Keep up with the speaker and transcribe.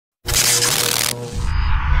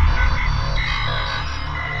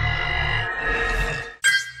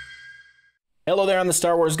Hello there, I'm the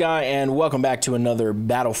Star Wars guy, and welcome back to another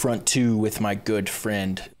Battlefront 2 with my good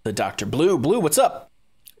friend, the Dr. Blue. Blue, what's up?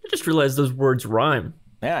 I just realized those words rhyme.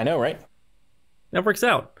 Yeah, I know, right? That works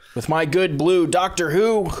out. With my good Blue, Doctor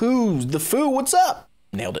Who's the Foo, what's up?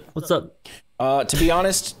 Nailed it. What's up? To be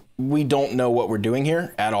honest, we don't know what we're doing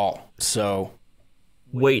here at all, so...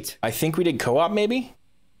 Wait. I think we did co-op, maybe?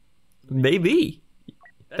 Maybe.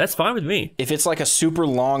 That's fine with me. If it's like a super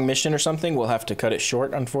long mission or something, we'll have to cut it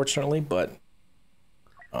short, unfortunately, but...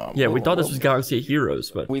 yeah, we thought this was Galaxy of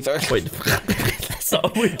Heroes, but we thought wait, that's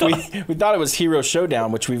all we thought. We thought it was Hero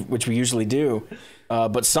Showdown, which we usually do,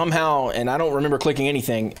 but somehow, and I don't remember clicking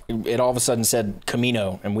anything, it all of a sudden said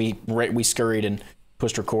Camino, and we scurried and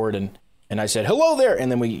pushed record, and I said hello there,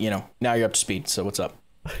 and then we, now you're up to speed. So what's up?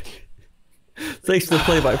 Thanks for the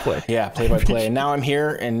play-by-play. Yeah, play-by-play, and now I'm here,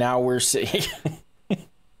 and now we're sitting.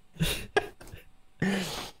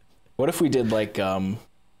 What if we did like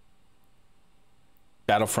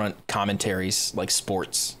Battlefront commentaries, like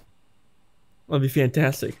sports? That'd be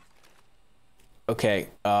fantastic. Okay,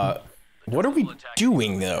 what are we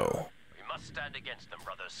doing though? We must stand against them,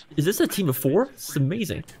 brothers. Is this a team of 4? This is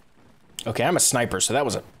amazing. Okay, I'm a sniper, so that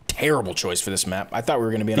was a terrible choice for this map. I thought we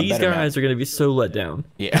were going to be on a better map. These guys are going to be so let down.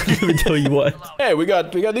 Yeah. Let me tell you what. Hey, we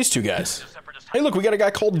got these two guys. Hey, look, we got a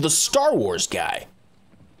guy called the Star Wars guy.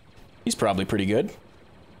 He's probably pretty good.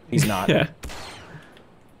 He's not. Yeah.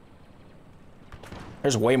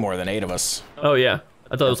 There's way more than 8 of us. Oh yeah.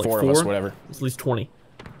 I thought it was like 4 of us, whatever. It's at least 20.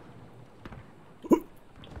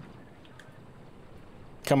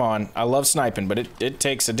 Come on, I love sniping, but it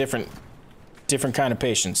takes a different kind of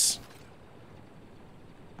patience.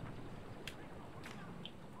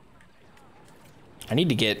 I need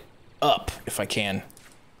to get up if I can.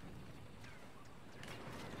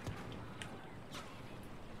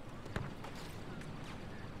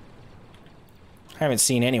 I haven't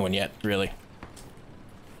seen anyone yet, really.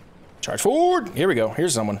 Charge forward! Here we go.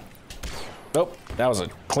 Here's someone. Nope, that was a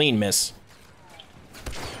clean miss.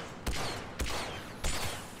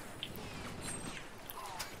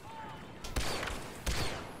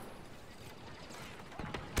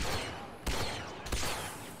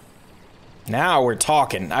 Now we're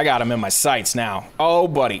talking. I got him in my sights now. Oh,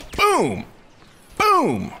 buddy. Boom!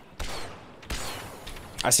 Boom!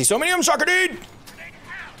 I see so many of them, Shocker Dude!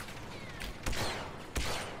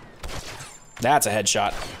 That's a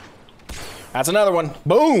headshot. That's another one.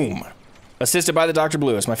 Boom! Assisted by the Dr.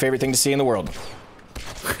 Blue. It's my favorite thing to see in the world.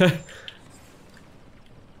 Seems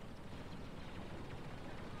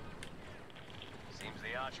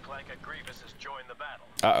the arch-clanker Grievous has joined the battle.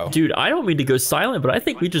 Uh-oh. Dude, I don't mean to go silent, but I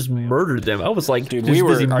think we just murdered them. I was like, Dude, just busy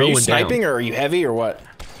are you mowing sniping down. or are you heavy or what?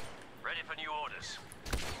 Ready for new orders.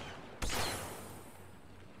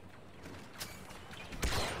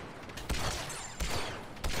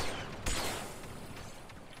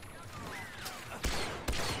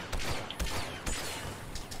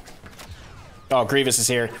 Oh, Grievous is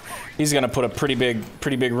here. He's gonna put a pretty big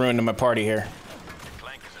ruin to my party here. The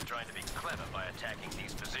clankers are trying to be clever by attacking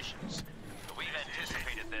these positions. But we've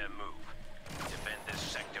anticipated their move. Defend this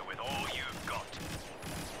sector with all you've got.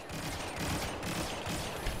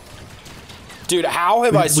 Dude, how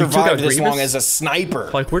have I took out survived this Grievous? long as a sniper?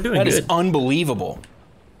 Like, we're doing That is good. unbelievable.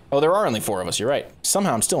 Oh, there are only 4 of us, you're right.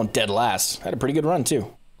 Somehow I'm still in dead last. I had a pretty good run,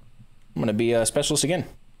 too. I'm gonna be a specialist again.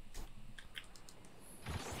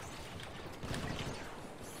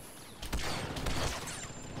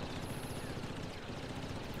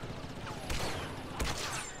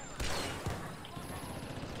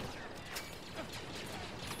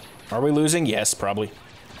 Are we losing? Yes, probably.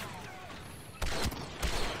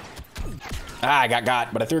 Ah, I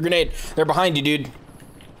got, but I threw a grenade. They're behind you, dude.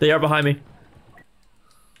 They are behind me.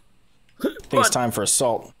 I think it's time for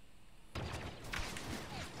assault.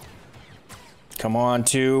 Come on,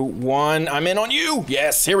 2, 1. I'm in on you.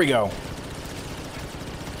 Yes, here we go.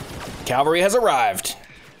 Cavalry has arrived.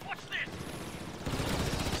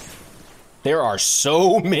 There are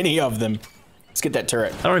so many of them. Let's get that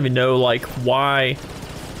turret. I don't even know, like, why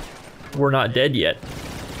we're not dead yet.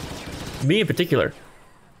 Me in particular.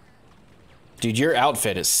 Dude, your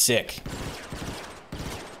outfit is sick.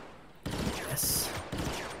 Yes.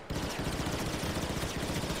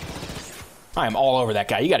 I am all over that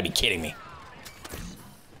guy. You gotta be kidding me.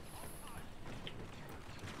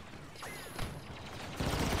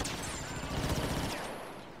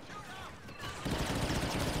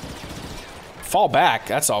 Fall back.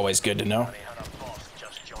 That's always good to know.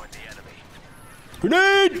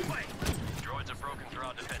 Grenade!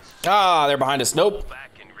 Ah, they're behind us. Nope.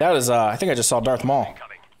 That is, I think I just saw Darth Maul.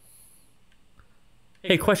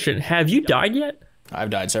 Hey, question. Have you died yet? I've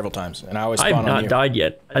died several times, and I always I spawn have on not you. died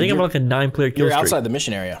yet. I think I'm on like a 9-player kill You're streak. outside the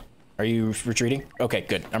mission area. Are you retreating? Okay,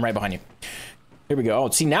 good. I'm right behind you. Here we go. Oh,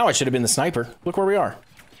 see, now I should have been the sniper. Look where we are.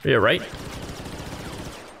 Yeah, right?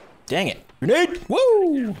 Dang it. Grenade! Woo!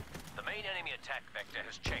 The main enemy attack vector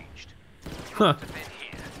has changed. Huh. Defend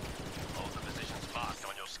here. Hold the positions marked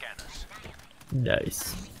on your scanners.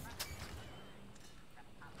 Nice.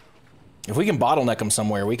 If we can bottleneck them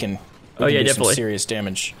somewhere, we can, Oh, yeah, do definitely. some serious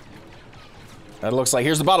damage. That looks like,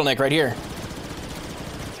 here's the bottleneck right here.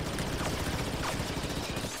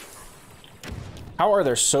 How are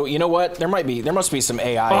there so, you know what? There must be some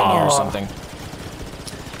AI in here or something.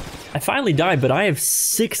 I finally died, but I have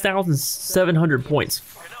 6,700 points.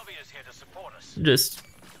 Kenobi is here to support us. Just,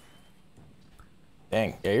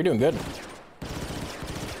 Dang, yeah, you're doing good.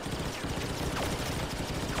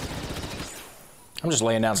 I'm just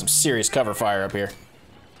laying down some serious cover fire up here.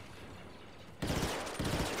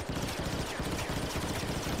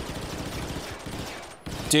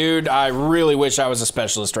 Dude, I really wish I was a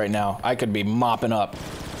specialist right now. I could be mopping up.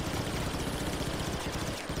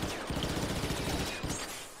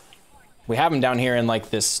 We have him down here in like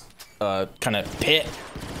this kind of pit.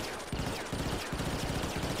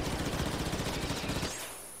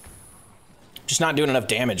 Just not doing enough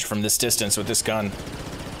damage from this distance with this gun.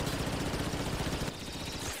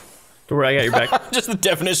 don't worry, I got your back. Just the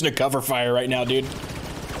definition of cover fire right now, dude.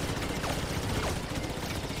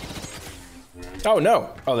 Oh no!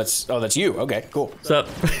 Oh that's you. Okay, cool. What's up?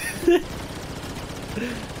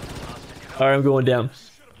 Alright, I'm going down.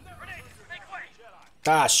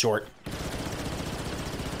 Ah, short.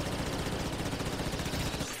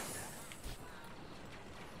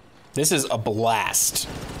 This is a blast.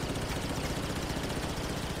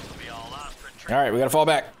 We are last retreat. All right, we gotta fall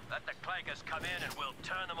back. Let the clankers come in and we'll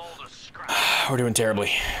turn them all to scrap. We're doing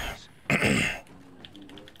terribly.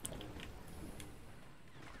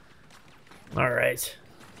 Alright.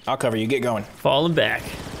 I'll cover you. Get going. Falling back.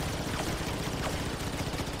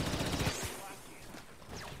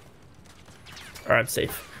 Alright, I'm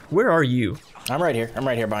safe. Where are you? I'm right here. I'm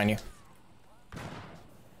right here behind you.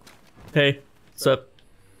 Hey, what's up?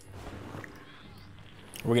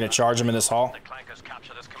 We're gonna charge them in this hall. The clankers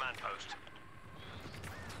capture this command post.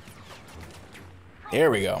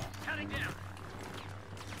 There we go. Cutting down.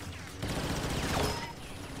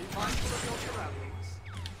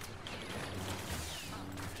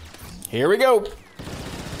 Here we go.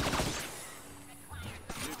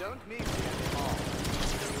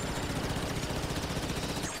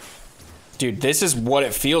 Dude, this is what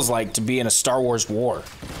it feels like to be in a Star Wars war.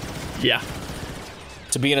 Yeah.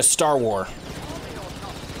 To be in a Star War.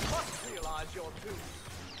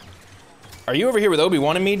 Are you over here with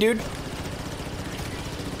Obi-Wan and me, dude?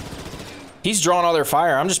 He's drawing all their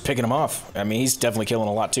fire. I'm just picking him off. I mean, he's definitely killing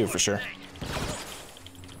a lot too, for sure.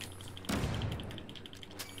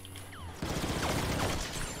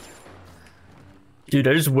 Dude,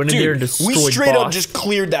 I just went in there and Dude, destroyed we straight up boss. just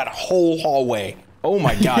cleared that whole hallway. Oh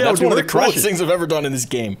my god, Yeah, that's dude, one of the we're coolest crushing. things I've ever done in this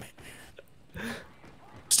game.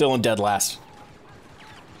 Still in dead last.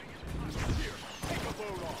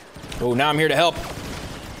 Oh, now I'm here to help.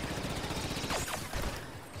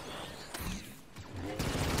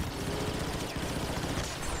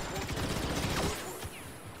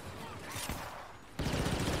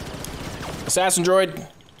 Assassin droid.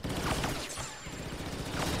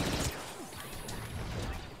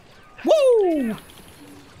 Woo!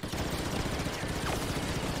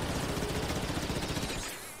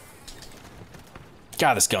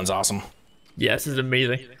 God, this gun's awesome. Yeah, this is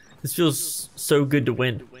amazing. This feels so good to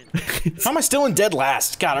win. How am I still in dead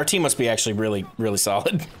last? God, our team must be actually really, really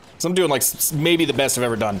solid. So I'm doing like maybe the best I've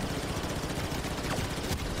ever done.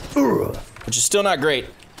 Which is still not great.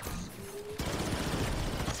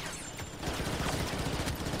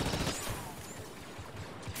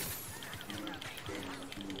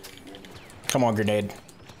 Come on, grenade.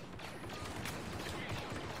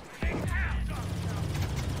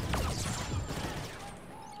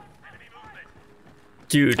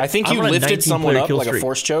 Dude, I think I'm you on a lifted someone 19-player up kill like a streak.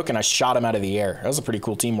 force choke and I shot him out of the air. That was a pretty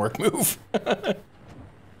cool teamwork move.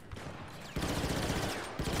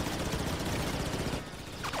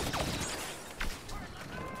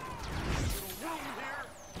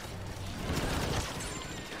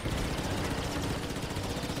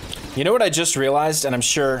 You know what I just realized, and I'm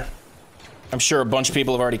sure a bunch of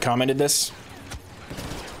people have already commented this.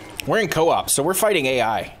 We're in co-op, so we're fighting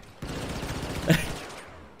AI.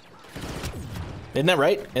 Isn't that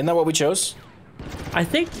right? Isn't that what we chose? I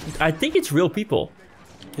think it's real people.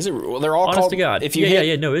 Is it? Well, they're all Honest called. to God. If you yeah, hit,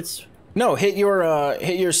 yeah, no, it's no, hit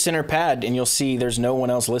your center pad, and you'll see there's no one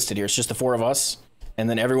else listed here. It's just the four of us. and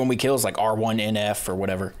then everyone we kill is like R1NF or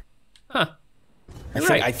whatever. Huh.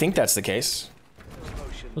 I think that's the case.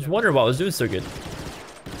 I was wondering why I was doing so good.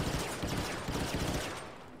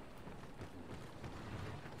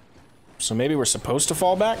 So maybe we're supposed to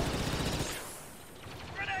fall back?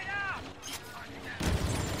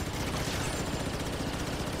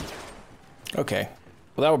 Okay.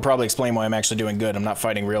 Well, that would probably explain why I'm actually doing good. I'm not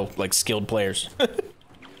fighting real, like, skilled players.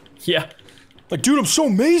 Yeah. Like, dude, I'm so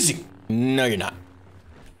amazing! No, you're not.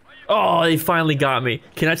 Oh, they finally got me.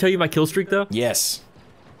 Can I tell you my kill streak, though? Yes.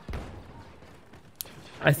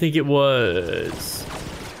 I think it was...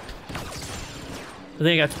 I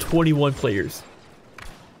think I got 21 players.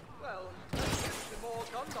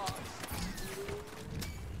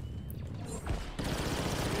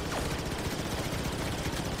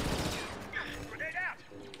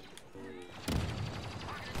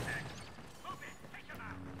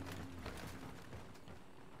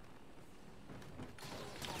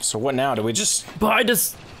 So what now? Do we just... But I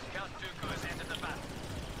just... Count Dooku has entered the battle.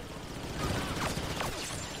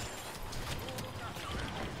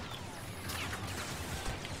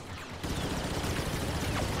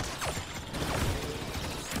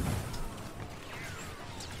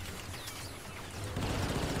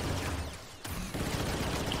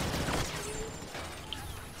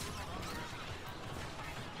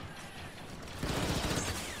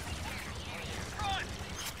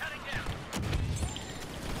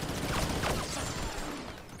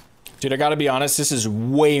 Dude, I gotta be honest, this is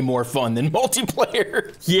way more fun than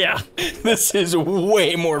multiplayer. Yeah. This is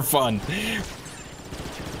way more fun.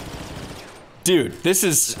 Dude, this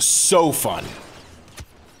is so fun.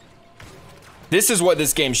 This is what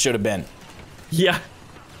this game should have been. Yeah.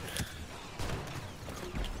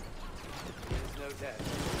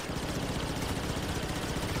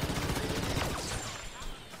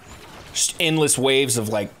 Just endless waves of,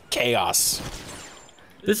 like, chaos.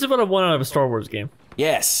 This is what I want out of a Star Wars game.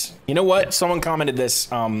 Yes. You know what? Someone commented this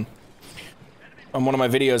on one of my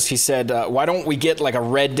videos. He said, why don't we get like a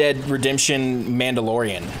Red Dead Redemption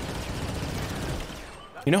Mandalorian?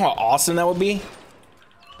 You know how awesome that would be?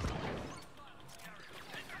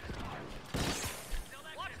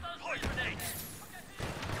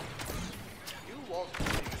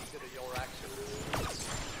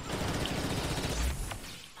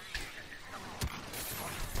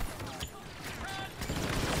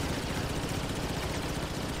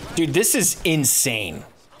 Dude, this is insane.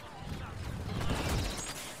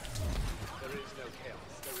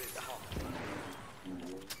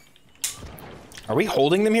 Are we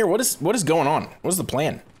holding them here? What is going on? What is the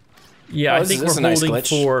plan? Yeah, I think we're holding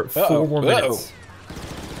for 4 more minutes.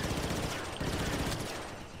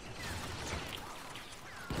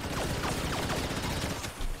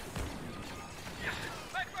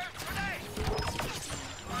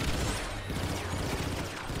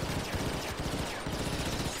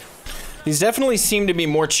 These definitely seem to be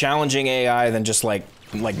more challenging AI than just like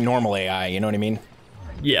normal AI, you know what I mean?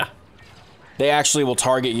 Yeah. They actually will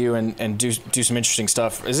target you and do some interesting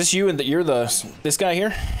stuff. Is this you and you're this guy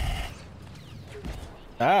here?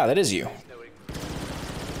 Ah, that is you.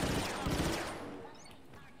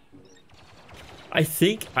 I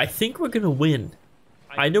think we're gonna win.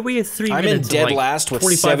 I know we have 3 minutes. I'm in dead like last with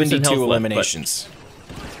 25% 72 health eliminations.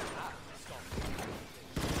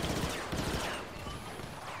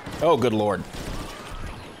 Oh, good lord.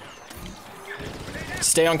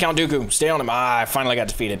 Stay on Count Dooku. Stay on him. Ah, I finally got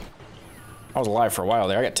defeated. I was alive for a while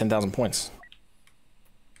there. I got 10,000 points.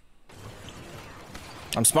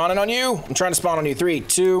 I'm spawning on you. I'm trying to spawn on you. 3,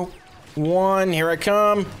 2, 1. Here I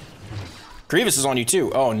come. Grievous is on you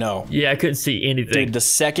too. Oh, no. Yeah, I couldn't see anything. Dude, the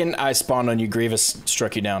second I spawned on you, Grievous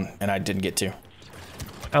struck you down, and I didn't get to.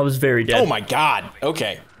 I was very dead. Oh, my God.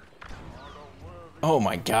 Okay. Oh,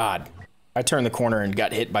 my God. I turned the corner and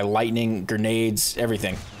got hit by lightning, grenades,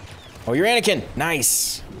 everything. Oh, you're Anakin.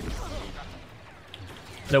 Nice.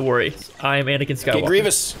 No worry. I am Anakin Skywalker. Get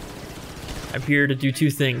Grievous. I'm here to do 2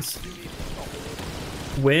 things.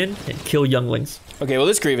 Win and kill younglings. Okay, well,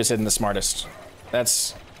 this Grievous isn't the smartest.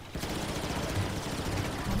 That's...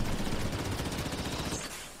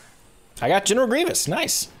 I got General Grievous.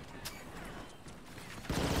 Nice.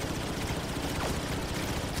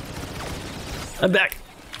 I'm back.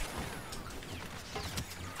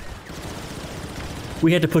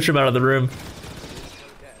 We had to push him out of the room.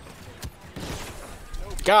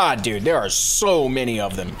 God, dude, there are so many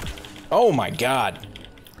of them. Oh my God.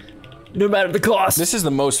 No matter the cost. This is the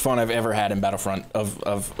most fun I've ever had in Battlefront,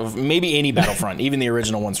 of maybe any Battlefront, even the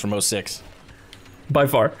original ones from 06. By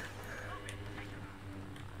far.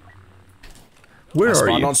 Where are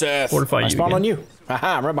you? On Seth. Or to find I you spawned again. on you.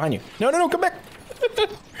 Haha, I'm right behind you. No, come back.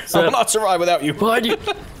 I will not survive without you. Behind you.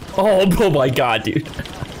 Oh my god, dude.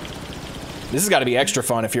 This has got to be extra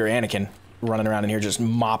fun if you're Anakin running around in here just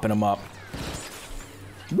mopping them up.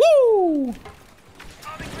 Woo!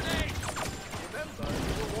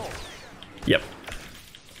 Yep.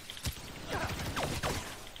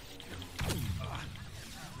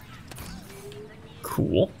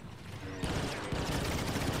 Cool.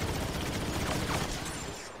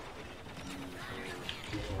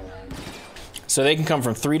 So they can come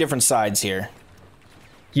from 3 different sides here.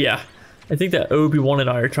 Yeah. I think that Obi-Wan and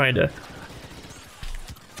I are trying to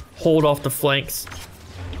hold off the flanks.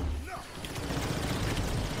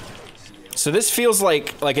 So this feels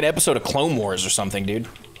like an episode of Clone Wars or something, dude.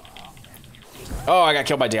 Oh, I got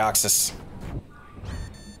killed by Deoxys.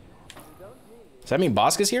 Does that mean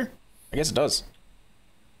Bosk is here? I guess it does.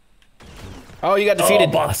 Oh, you got defeated.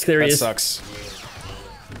 Oh, Bosk, there he is. That sucks.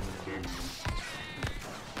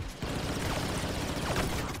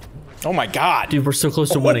 Oh my god. Dude, we're so close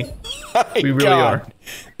to winning. We really are.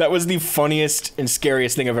 That was the funniest and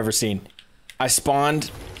scariest thing I've ever seen. I spawned.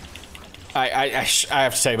 I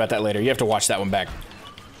have to tell you about that later. You have to watch that one back.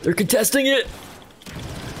 They're contesting it.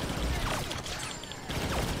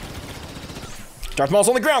 Darth Maul's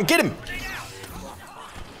on the ground. Get him.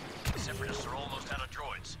 Separatists are almost out of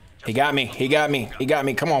droids. He got me. He got me. He got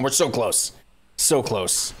me. Come on, we're so close. So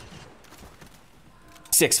close.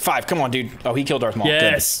 6, 5. Come on, dude. Oh, he killed Darth Maul.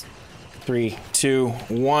 Yes. Good. 3, 2,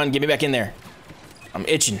 1. Get me back in there. I'm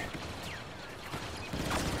itching.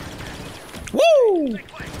 Woo!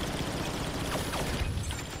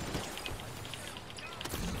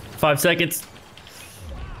 5 seconds.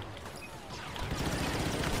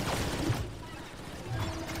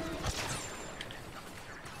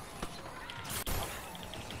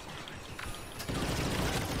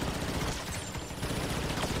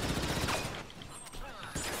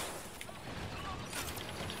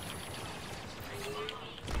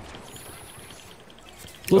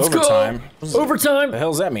 Let's Overtime. go. Overtime. The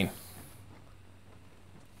hell does that mean?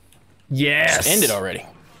 Yes. Just ended already.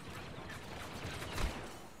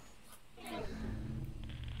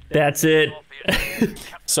 That's it.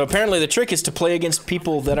 So apparently the trick is to play against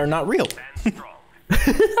people that are not real.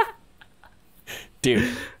 Dude,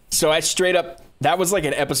 so I straight up, that was like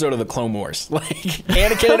an episode of the Clone Wars. Like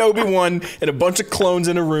Anakin and Obi-Wan and a bunch of clones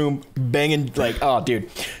in a room banging like, oh dude.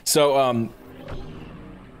 So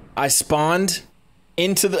I spawned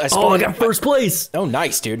into the, I got first place. Oh,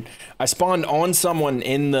 nice, dude. I spawned on someone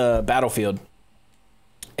in the battlefield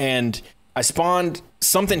and I spawned,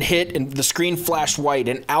 something hit and the screen flashed white,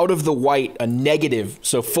 and out of the white, a negative,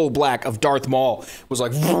 so full black, of Darth Maul was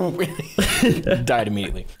like, died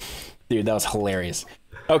immediately. Dude, that was hilarious.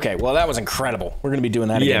 Okay, well, that was incredible. We're going to be doing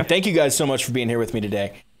that again. Thank you guys so much for being here with me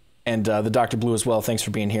today. And the Dr. Blue as well. Thanks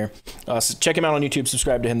for being here. So check him out on YouTube.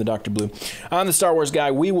 Subscribe to him, the Dr. Blue. I'm the Star Wars guy.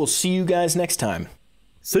 We will see you guys next time.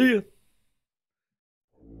 See ya.